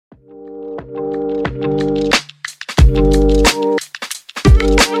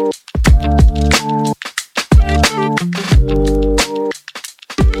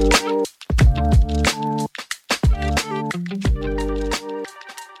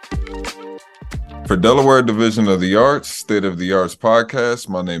For Delaware Division of the Arts, State of the Arts podcast,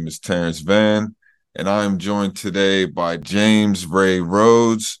 my name is Terrance Vann, and I am joined today by James Ray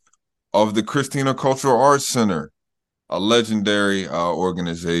Rhodes of the Christina Cultural Arts Center, a legendary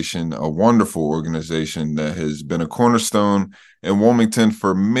organization, a wonderful organization that has been a cornerstone in Wilmington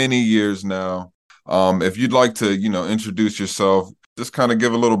for many years now. If you'd like to, introduce yourself, just kind of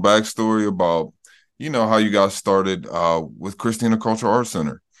give a little backstory about, how you got started with Christina Cultural Arts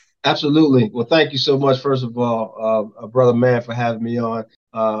Center. Absolutely. Well, thank you so much, first of all, Brother Mann, for having me on.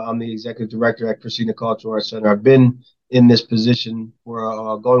 I'm the executive director at Christina Cultural Arts Center. I've been in this position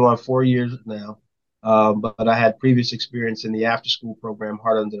for going on 4 years now, but I had previous experience in the after-school program,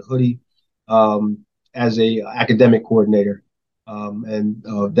 Heart Under the Hoodie, as a academic coordinator. And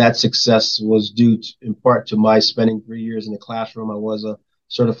that success was due in part to my spending 3 years in the classroom. I was a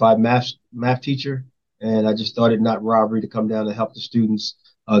certified math teacher, and I just thought it not robbery to come down and help the students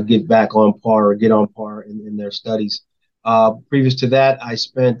get back on par or get on par in their studies. Previous to that, I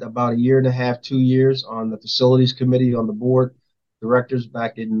spent about 1.5 years, 2 years on the facilities committee on the board directors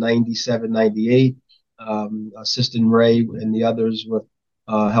back in 97, 98, assisting Ray and the others with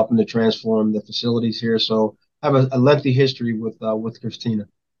helping to transform the facilities here. So I have a lengthy history with Christina.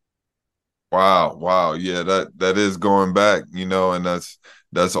 Wow. Yeah, that is going back, and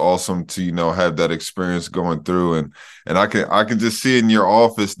that's awesome to, have that experience going through. And I can just see in your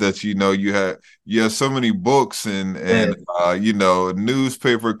office that, you have so many books and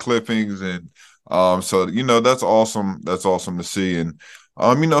newspaper clippings. And so, that's awesome. That's awesome to see. And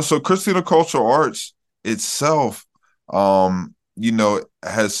so Christina Cultural Arts itself,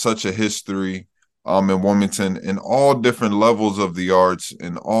 has such a history in Wilmington in all different levels of the arts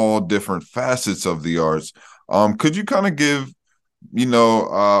and all different facets of the arts. Could you kind of give,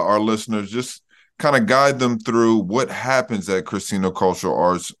 our listeners, just kind of guide them through what happens at Christina Cultural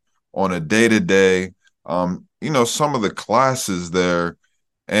Arts on a day-to-day, some of the classes there.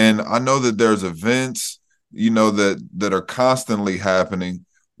 And I know that there's events, that are constantly happening.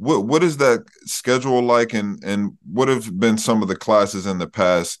 What is that schedule like, and what have been some of the classes in the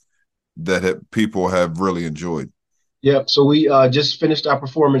past that people have really enjoyed? Yeah, so we just finished our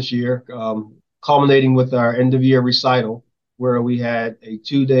performance year, culminating with our end of year recital, where we had a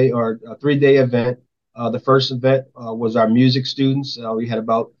 2-day or a 3-day event. The first event was our music students. We had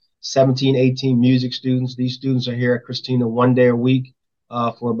about 17, 18 music students. These students are here at Christina 1 day a week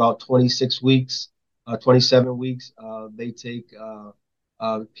for about 26 weeks, 27 weeks. They take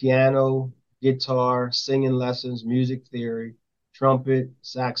piano, guitar, singing lessons, music theory, trumpet,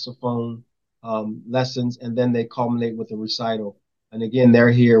 saxophone lessons, and then they culminate with a recital. And again, they're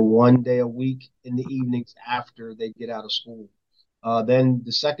here 1 day a week in the evenings after they get out of school. Then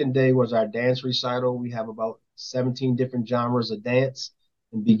the second day was our dance recital. We have about 17 different genres of dance,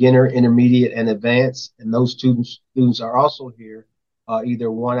 and beginner, intermediate, and advanced. And those students are also here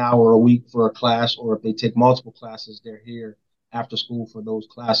either 1 hour a week for a class, or if they take multiple classes, they're here after school for those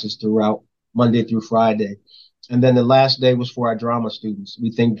classes throughout Monday through Friday. And then the last day was for our drama students.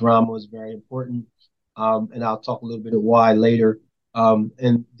 We think drama is very important, and I'll talk a little bit of why later.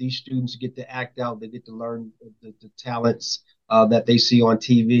 And these students get to act out. They get to learn the talents that they see on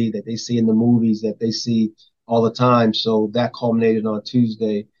TV, that they see in the movies, that they see all the time. So that culminated on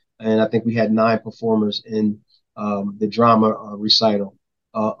Tuesday, and I think we had 9 performers in the drama recital.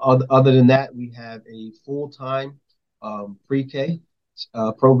 Other than that, we have a full-time pre-K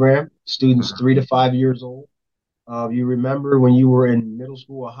program, students 3 to 5 years old. You remember when you were in middle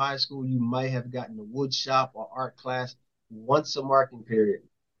school or high school, you might have gotten a wood shop or art class once a marking period.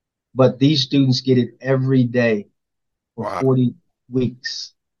 But these students get it every day for Wow. 40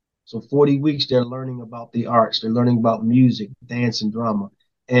 weeks. So 40 weeks, they're learning about the arts. They're learning about music, dance, and drama.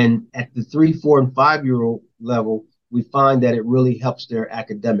 And at the 3, 4, and 5-year-old level, we find that it really helps their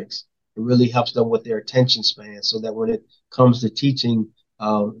academics. It really helps them with their attention span, so that when it comes to teaching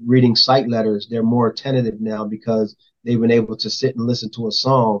reading sight letters, they're more attentive now because they've been able to sit and listen to a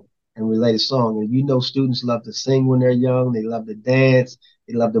song and relate a song. And students love to sing when they're young. They love to dance.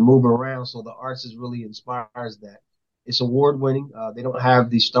 They love to move around. So the arts is really inspires that. It's award winning. They don't have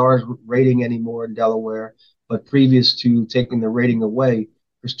the stars rating anymore in Delaware, but previous to taking the rating away,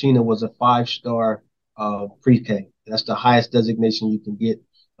 Christina was a 5-star pre-K. That's the highest designation you can get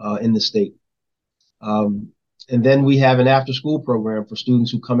in the state. And then we have an after-school program for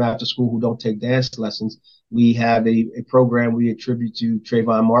students who come after school who don't take dance lessons. We have a program we attribute to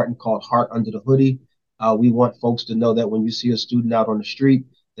Trayvon Martin called Heart Under the Hoodie. We want folks to know that when you see a student out on the street,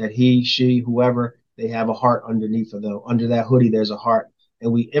 that he, she, whoever, they have a heart underneath of them. Under that hoodie, there's a heart.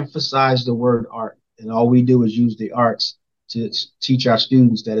 And we emphasize the word art. And all we do is use the arts to teach our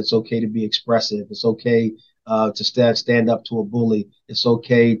students that it's okay to be expressive. It's okay to stand up to a bully. It's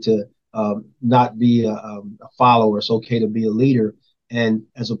okay to not be a follower. It's okay to be a leader. And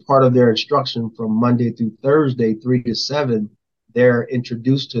as a part of their instruction from Monday through Thursday, 3 to 7, they're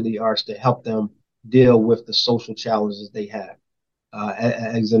introduced to the arts to help them deal with the social challenges they have.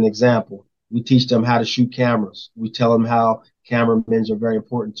 As an example, we teach them how to shoot cameras. We tell them how cameramen are very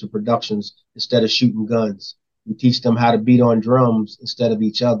important to productions instead of shooting guns. We teach them how to beat on drums instead of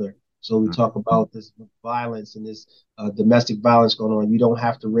each other. So we talk about this violence and this domestic violence going on. You don't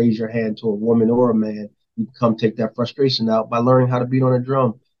have to raise your hand to a woman or a man. You come take that frustration out by learning how to beat on a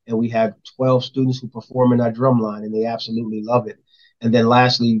drum. And we have 12 students who perform in our drum line, and they absolutely love it. And then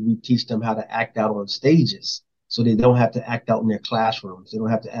lastly, we teach them how to act out on stages. So they don't have to act out in their classrooms. They don't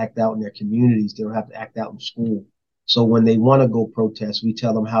have to act out in their communities. They don't have to act out in school. So when they want to go protest, we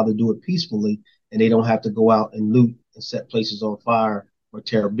tell them how to do it peacefully, and they don't have to go out and loot and set places on fire or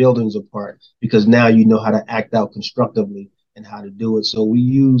tear buildings apart, because now you know how to act out constructively and how to do it. So we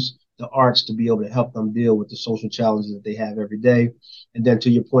use the arts to be able to help them deal with the social challenges that they have every day. And then to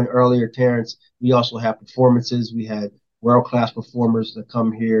your point earlier, Terrance, we also have performances. We had world-class performers that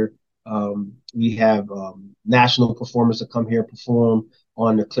come here. We have national performers that come here perform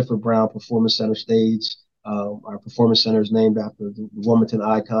on the Clifford Brown Performance Center stage. Our performance center is named after the Wilmington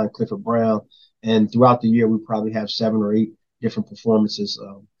icon, Clifford Brown. And throughout the year, we probably have 7 or 8 different performances.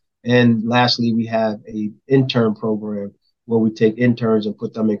 And lastly, we have a intern program where we take interns and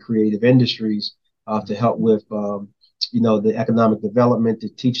put them in creative industries to help with, the economic development, to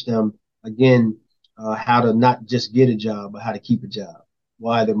teach them, again, how to not just get a job, but how to keep a job.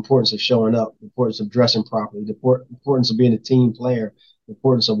 Why? The importance of showing up, the importance of dressing properly, the importance of being a team player, the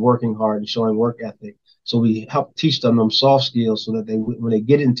importance of working hard and showing work ethic. So we help teach them soft skills so that when they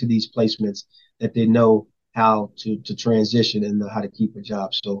get into these placements, that they know how to transition and know how to keep a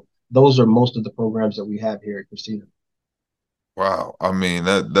job. So those are most of the programs that we have here at Christina. Wow. I mean,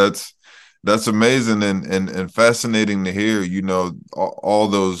 that's amazing and fascinating to hear, all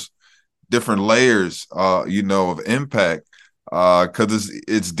those different layers, of impact, because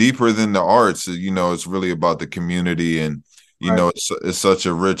it's deeper than the arts. It's really about the community, and Right. it's such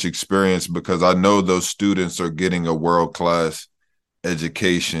a rich experience, because I know those students are getting a world-class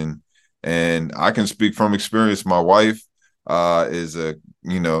education, and I can speak from experience. My wife is a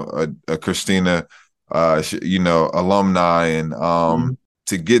Christina alumni, and Mm-hmm.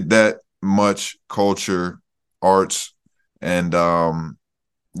 to get that much culture, arts, and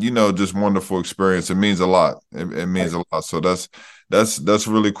just wonderful experience. It means a lot. It means Right. a lot. So that's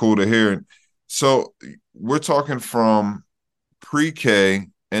really cool to hear. So we're talking from pre-K,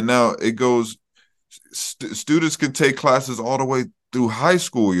 and now it goes. Students can take classes all the way through high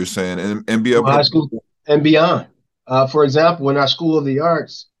school, you're saying, and be Through able high to. school and beyond. For example, in our School of the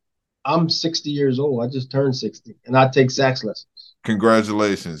Arts, I'm 60 years old. I just turned 60, and I take sax lessons.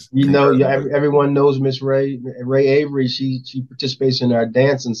 Congratulations. Yeah, Congratulations. everyone knows Miss Ray Avery. She participates in our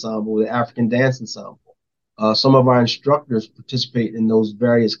dance ensemble, the African dance ensemble. Some of our instructors participate in those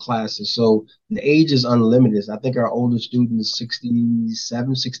various classes. So the age is unlimited. I think our oldest student is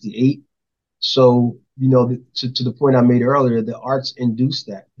 67, 68. So, to the point I made earlier, the arts induce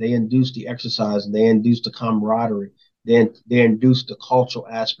that. They induce the exercise, and they induce the camaraderie. They induce the cultural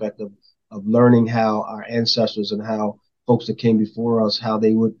aspect of learning how our ancestors and how folks that came before us, how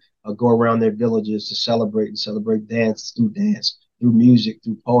they would go around their villages to celebrate dance, through music,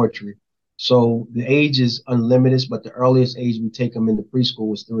 through poetry. So the age is unlimited, but the earliest age we take them into preschool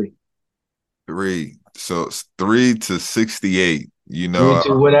was 3. 3. So it's 3 to 68. 3 to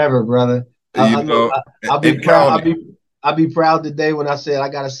whatever, brother. I know. I'll be and proud. counting. I'll be proud today when I said I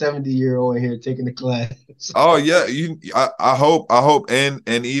got a 70-year-old in here taking the class. Oh yeah, I hope,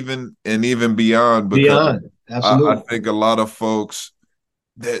 and even beyond, because Beyond, I absolutely. think a lot of folks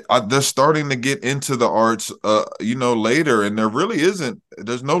that they're starting to get into the arts, later, and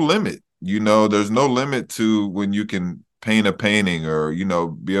there's no limit. There's no limit to when you can paint a painting, or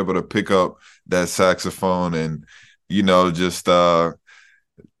be able to pick up that saxophone, and just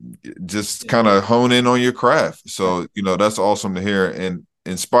Yeah, kind of hone in on your craft. right, So, that's awesome to hear, and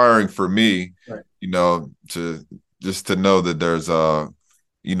inspiring for me, right. to just to know that there's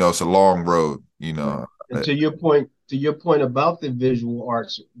it's a long road, Right. And to your point about the visual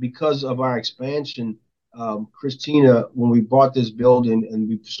arts, because of our expansion, Christina, when we bought this building and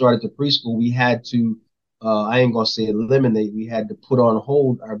we started the preschool, we had to, I ain't gonna say eliminate, we had to put on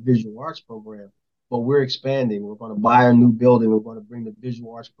hold our visual arts program. But we're expanding. We're going to buy a new building. We're going to bring the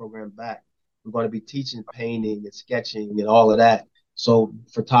visual arts program back. We're going to be teaching painting and sketching and all of that. So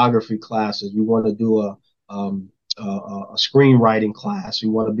photography classes. We want to do a screenwriting class. We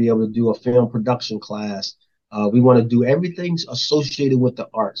want to be able to do a film production class. We want to do everything associated with the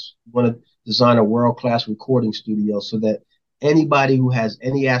arts. We want to design a world-class recording studio so that anybody who has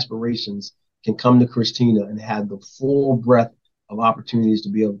any aspirations can come to Christina and have the full breadth of opportunities to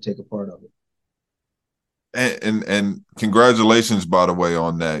be able to take a part of it. And congratulations, by the way,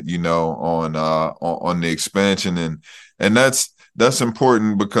 on that, on the expansion, and that's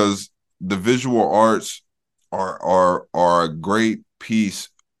important because the visual arts are a great piece.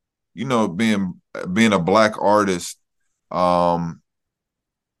 Being a Black artist,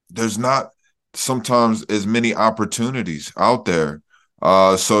 there's not sometimes as many opportunities out there.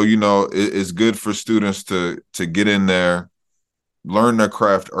 So it's good for students to get in there, learn their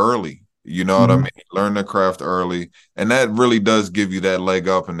craft early. You know what I Mm-hmm. mean? Learn their craft early. And that really does give you that leg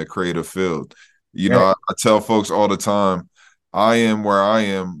up in the creative field. Right. I tell folks all the time, I am where I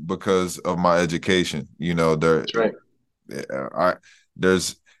am because of my education. That's right. I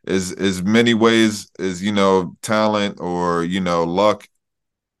there's as many ways as, talent or, luck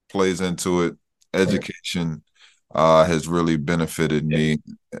plays into it. Right. Education has really benefited Yeah. me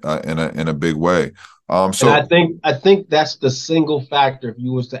in a big way. And So I think that's the single factor. If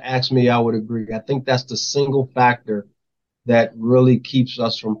you was to ask me, I would agree. I think that's the single factor that really keeps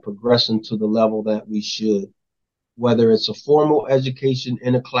us from progressing to the level that we should. Whether it's a formal education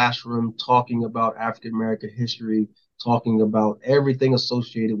in a classroom, talking about African American history, talking about everything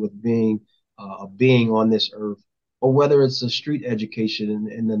associated with being a being on this earth, or whether it's a street education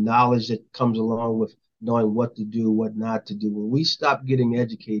and the knowledge that comes along with knowing what to do, what not to do. When we stop getting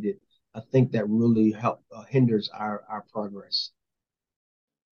educated, I think that really hinders our progress.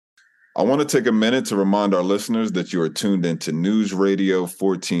 I want to take a minute to remind our listeners that you are tuned into News Radio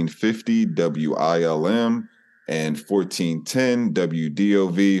 1450 WILM and 1410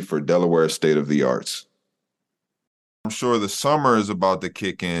 WDOV for Delaware State of the Arts. I'm sure the summer is about to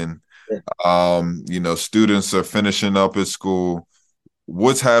kick in. Yeah. Students are finishing up at school.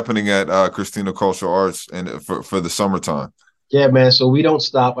 What's happening at Christina Cultural Arts and for the summertime? Yeah, man. So we don't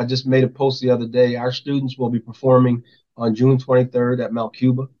stop. I just made a post the other day. Our students will be performing on June 23rd at Mount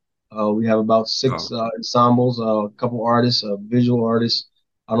Cuba. We have about Oh. six ensembles, a couple artists, visual artists.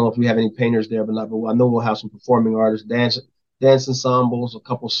 I don't know if we have any painters there, but not. But I know we'll have some performing artists, dance ensembles, a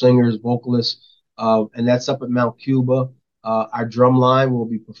couple singers, vocalists, and that's up at Mount Cuba. Our drum line will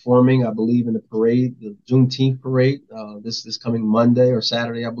be performing, I believe, in the parade, the Juneteenth parade, this coming Monday or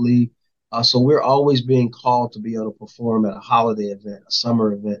Saturday, I believe. So we're always being called to be able to perform at a holiday event, a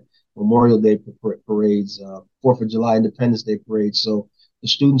summer event, Memorial Day parades, 4th of July Independence Day parades. So the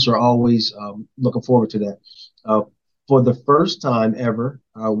students are always looking forward to that. For the first time ever,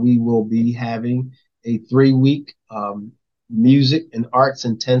 we will be having a 3-week music and arts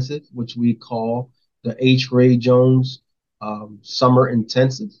intensive, which we call the H. Ray Jones Summer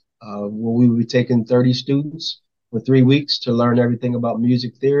Intensive, where we will be taking 30 students for 3 weeks to learn everything about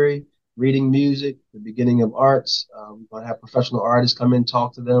music theory, reading music, the beginning of arts. We're going to have professional artists come in,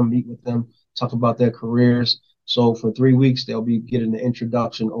 talk to them, meet with them, talk about their careers. So for 3 weeks, they'll be getting an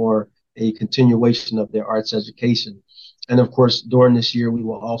introduction or a continuation of their arts education. And of course, during this year, we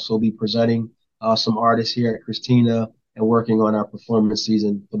will also be presenting some artists here at Christina and working on our performance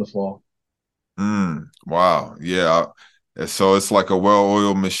season for the fall. Wow. Yeah. So it's like a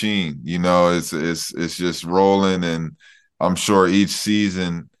well-oiled machine, it's just rolling, and I'm sure each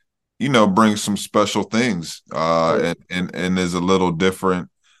season, brings some special things, Right. and is a little different.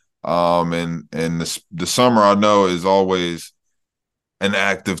 And the summer I know is always an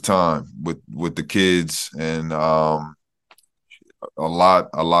active time with the kids, and a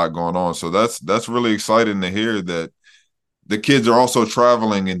lot going on. So that's really exciting to hear that the kids are also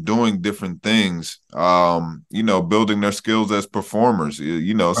traveling and doing different things, building their skills as performers,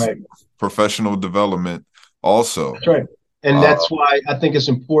 Right. professional development also. That's right. And Uh, that's why I think it's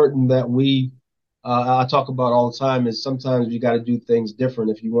important that I talk about all the time is sometimes you got to do things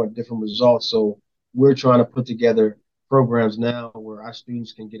different if you want different results. So we're trying to put together programs now where our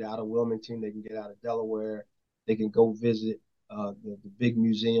students can get out of Wilmington, they can get out of Delaware, they can go visit the big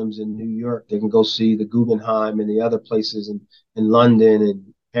museums in New York, they can go see the Guggenheim and the other places in London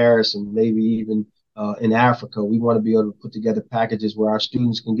and Paris and maybe even in Africa. We want to be able to put together packages where our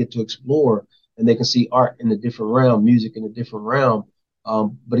students can get to explore and they can see art in a different realm, music in a different realm.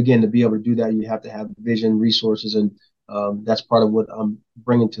 But again, to be able to do that, you have to have vision, resources, and that's part of what I'm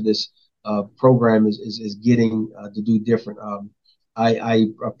bringing to this program is getting to do different. I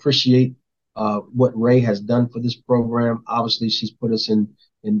appreciate what Ray has done for this program. Obviously, she's put us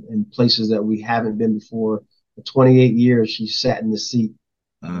in places that we haven't been before. For 28 years, she sat in the seat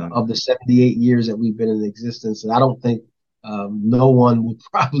of the 78 years that we've been in existence. And I don't think no one will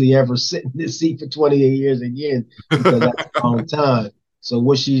probably ever sit in this seat for 28 years again, because that's a long time. So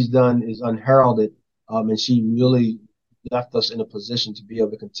what she's done is unheralded, and she really left us in a position to be able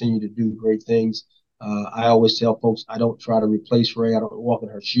to continue to do great things. I always tell folks, I don't try to replace Ray. I don't walk in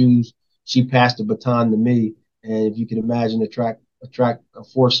her shoes. She passed the baton to me, and if you can imagine a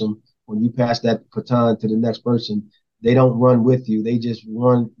foursome, when you pass that baton to the next person, they don't run with you. They just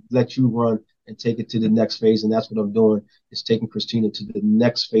let you run and take it to the next phase. And that's what I'm doing, is taking Christina to the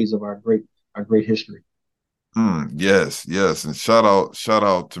next phase of our great history. Yes, yes. And shout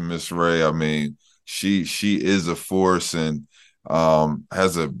out to Miss Ray. I mean, she is a force, and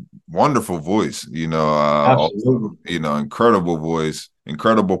has a wonderful voice, Absolutely. also, incredible voice,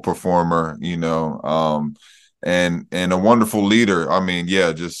 incredible performer, and a wonderful leader. I mean,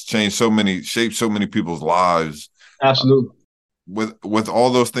 yeah, just shaped so many people's lives. Absolutely. With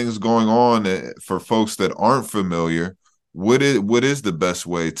all those things going on, for folks that aren't familiar, what is the best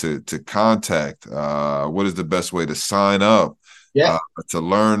way to contact? What is the best way to sign up? Yeah. To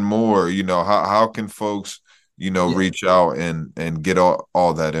learn more? How can folks, reach out and get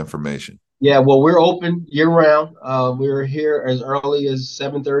all that information? Yeah, well, we're open year round. We're here as early as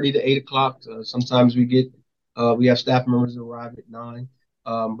 7:30 to 8 o'clock. Sometimes we have staff members that arrive at 9.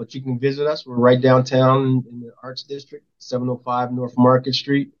 But you can visit us. We're right downtown in the Arts District, 705 North Market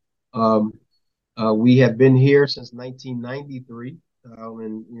Street. We have been here since 1993,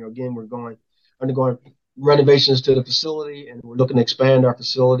 and again, we're undergoing renovations to the facility, and we're looking to expand our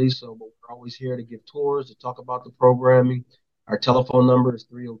facility. So, but we're always here to give tours, to talk about the programming. Our telephone number is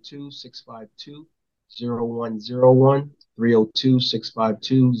 302-652-0101,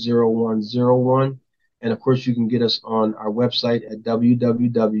 302-652-0101. And of course, you can get us on our website at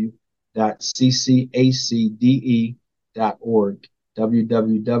www.ccacde.org,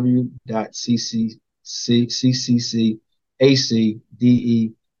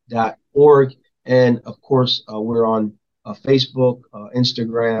 www.cccacde.org. And of course, we're on Facebook,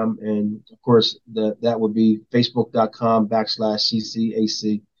 Instagram, and of course, that would be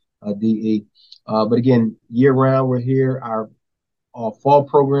facebook.com/CCACDE. But again, year round, we're here. Our fall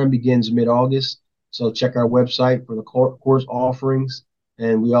program begins mid-August. So check our website for the course offerings.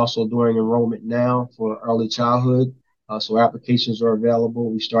 And we also doing enrollment now for early childhood. So applications are available.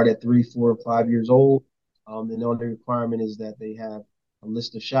 We start at 3, 4, 5 years old. The only requirement is that they have a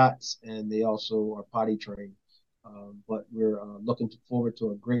list of shots, and they also are potty trained. But we're looking forward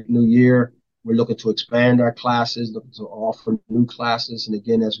to a great new year. We're looking to expand our classes, looking to offer new classes. And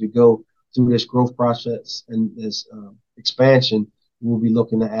again, as we go through this growth process and this expansion, we'll be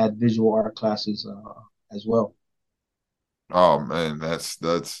looking to add visual art classes as well. Oh man, that's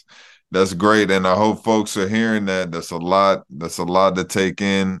great, and I hope folks are hearing that. That's a lot. That's a lot to take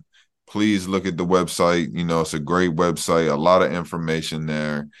in. Please look at the website. It's a great website. A lot of information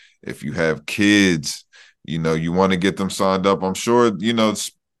there. If you have kids, you want to get them signed up. I'm sure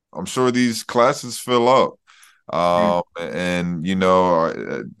these classes fill up, and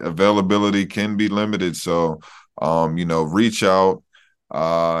availability can be limited. So, reach out.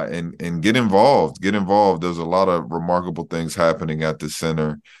 And get involved. There's a lot of remarkable things happening at the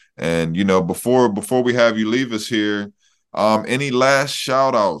center. And before we have you leave us here, any last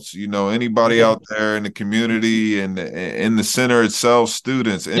shout outs? Anybody out there in the community and in the center itself,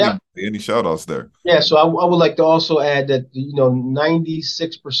 students, any shout outs there? Yeah, so I would like to also add that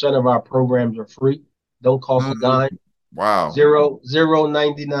 96% of our programs are free, don't cost a dime. Wow.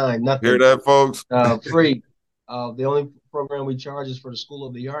 0.99, nothing. Hear that, folks? Free. The only program we charge is for the School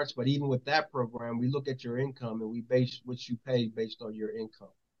of the Arts, but even with that program, we look at your income and we base what you pay based on your income.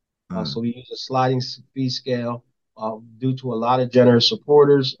 So we use a sliding fee scale. Due to a lot of generous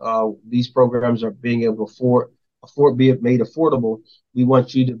supporters, these programs are being able to be made affordable. We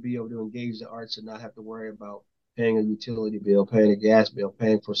want you to be able to engage the arts and not have to worry about paying a utility bill, paying a gas bill,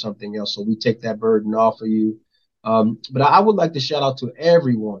 paying for something else. So we take that burden off of you. But I would like to shout out to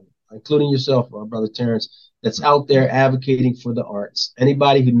everyone, including yourself, Brother Terrance, that's out there advocating for the arts.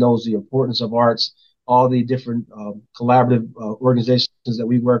 Anybody who knows the importance of arts, all the different collaborative organizations that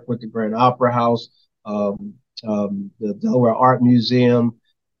we work with, the Grand Opera House, the Delaware Art Museum,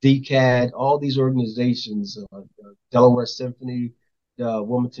 DCAD, all these organizations, Delaware Symphony, the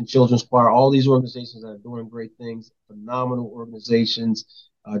Wilmington Children's Choir, all these organizations that are doing great things, phenomenal organizations,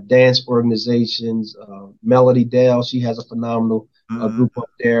 dance organizations, Melody Dale, she has a phenomenal group up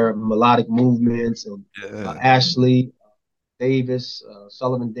there, Melodic Movements, and Ashley Davis,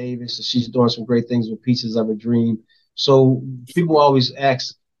 Sullivan Davis, so she's doing some great things with Pieces of a Dream. So people always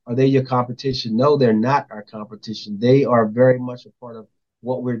ask, are they your competition? No, they're not our competition. They are very much a part of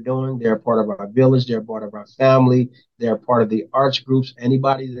what we're doing. They're a part of our village. They're a part of our family. They're a part of the arts groups.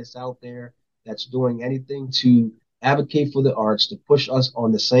 Anybody that's out there that's doing anything to advocate for the arts, to push us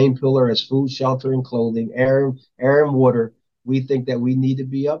on the same pillar as food, shelter, and clothing, air and water, we think that we need to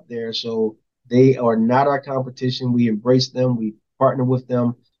be up there. So they are not our competition. We embrace them. We partner with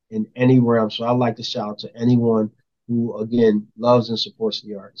them in any realm. So I'd like to shout out to anyone who, again, loves and supports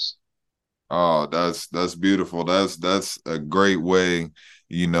the arts. Oh, that's beautiful. That's a great way,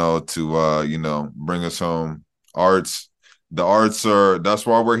 to bring us home. Arts, the arts are that's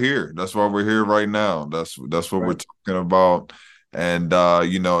why we're here. That's why we're here right now. That's what we're talking about. And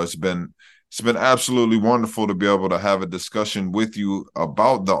it's been absolutely wonderful to be able to have a discussion with you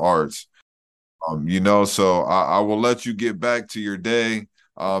about the arts. So I will let you get back to your day.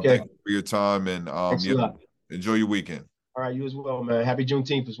 Okay. Thank you for your time and Thanks a lot. enjoy your weekend. All right, you as well, man. Happy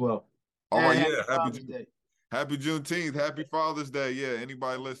Juneteenth as well. All right, Happy yeah, Father's Day. Happy Juneteenth, happy Father's Day. Yeah,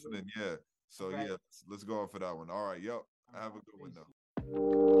 anybody listening, yeah. So Okay. yeah, let's go off for that one. All right, yep. Have a good one though.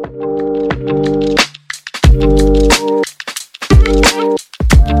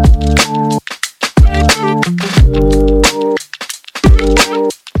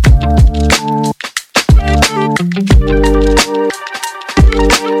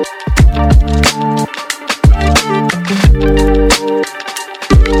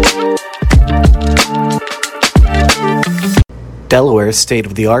 Delaware State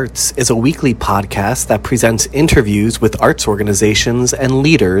of the Arts is a weekly podcast that presents interviews with arts organizations and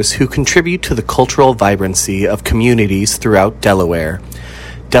leaders who contribute to the cultural vibrancy of communities throughout Delaware.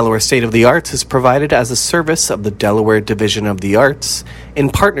 Delaware State of the Arts is provided as a service of the Delaware Division of the Arts in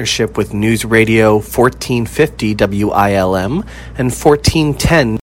partnership with News Radio 1450 WILM and 1410